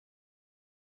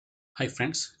Hi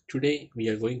friends, today we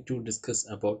are going to discuss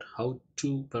about how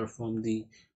to perform the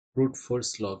brute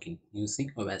force login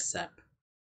using OWASP ZAP.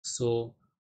 So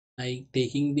I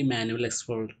taking the manual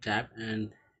explorer tab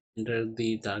and enter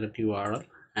the target URL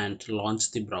and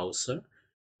launch the browser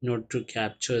in order to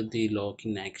capture the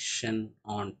login action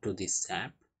onto the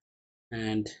ZAP.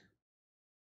 And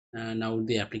now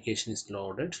the application is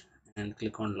loaded, and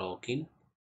click on login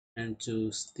and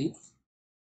choose the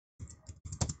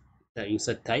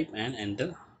user type and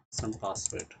enter some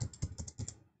password,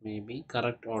 maybe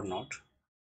correct or not.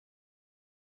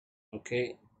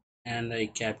 Okay, and I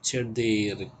captured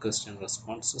the request and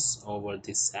responses over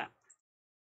this app.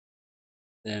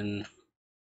 Then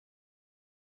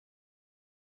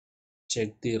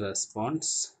check the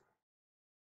response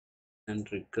and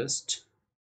request.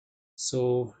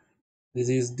 So this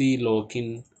is the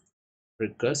login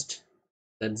request,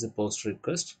 that's the post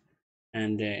request,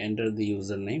 and enter the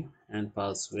username and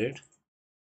password,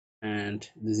 and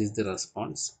this is the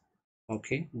response.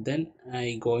 Okay, then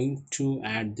I going to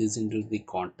add this into the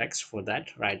context. For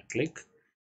that, right click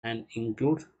and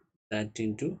include that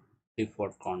into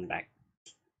default contact.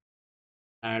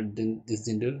 Add this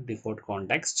into default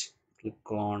context,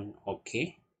 click on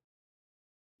OK,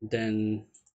 then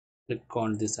click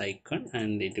on this icon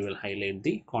and it will highlight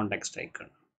the context icon.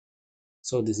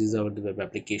 So this is our web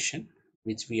application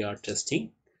which we are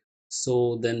testing.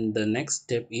 So then the next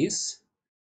step is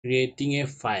creating a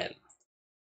file,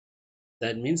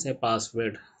 that means a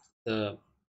password.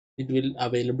 It will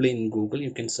available in Google.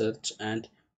 You can search and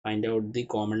find out the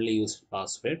commonly used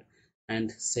password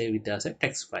and save it as a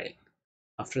text file.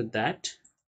 After that,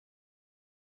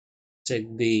 check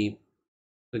the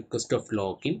request of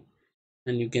login,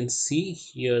 and you can see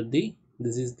here this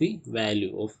is the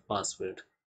value of password.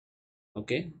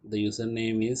 Okay, the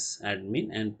username is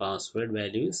admin and password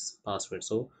value is password.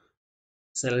 So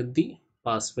select the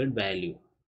password value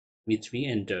which we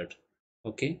entered.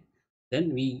 Okay,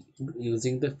 then we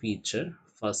using the feature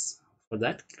first. For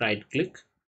that, right click.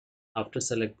 After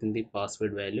selecting the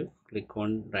password value, click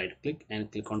on right click and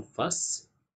click on first.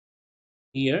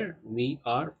 Here we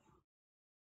are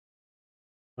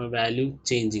value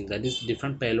changing, that is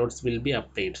different payloads will be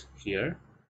applied here.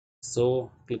 So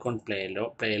click on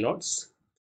payloads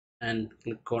and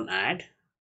click on add,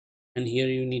 and here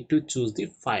you need to choose the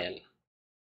file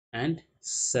and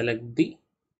select the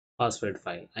password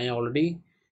file. I already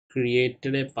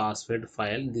created a password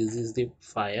file. This is the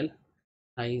file.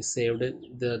 I saved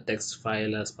the text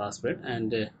file as password,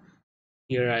 and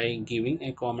here I giving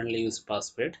a commonly used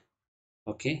password.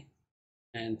 Okay,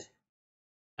 and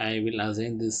I will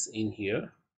assign this in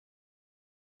here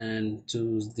and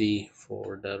choose the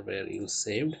folder where you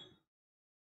saved,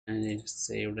 and it's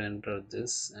saved. Enter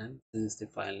this, and this is the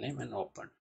file name, and open.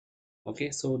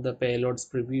 Okay, so the payloads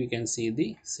preview, you can see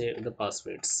the save the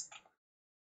passwords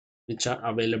which are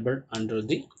available under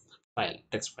the file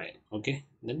text file. Okay,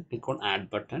 then click on add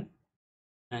button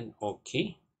and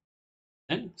okay,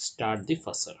 then start the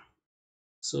fuzzer.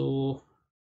 So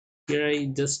here I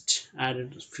just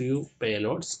added a few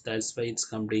payloads, that's why it's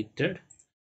completed.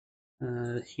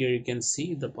 Here you can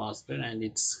see the password and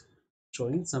it's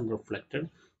showing some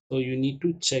reflected. So you need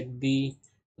to check the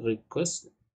request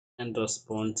and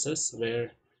responses where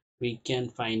we can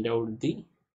find out the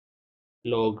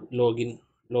login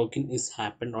is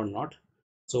happened or not.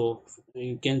 So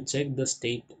you can check the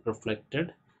state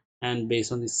reflected, and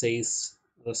based on the size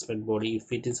respect body,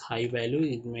 if it is high value,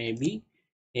 it may be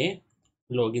a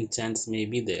login chance may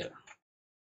be there,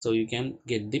 so you can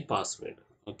get the password.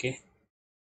 Okay,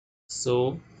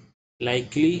 so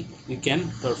likely you can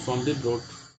perform the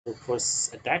brute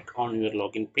force attack on your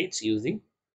login page using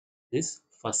this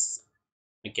first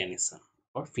mechanism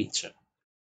or feature.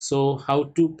 So how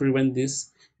to prevent this?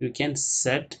 You can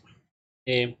set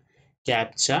a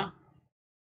captcha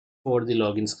for the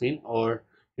login screen, or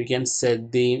you can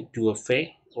set the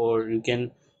 2FA, or you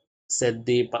can set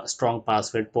the strong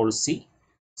password policy,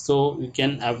 so you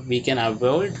can we can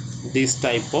avoid this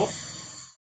type of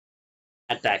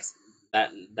attacks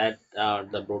that are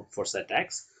the brute force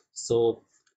attacks. So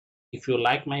if you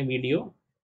like my video,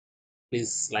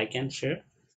 please like and share,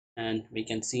 and we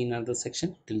can see in another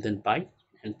section. Till then, bye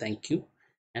and thank you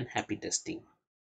and happy testing.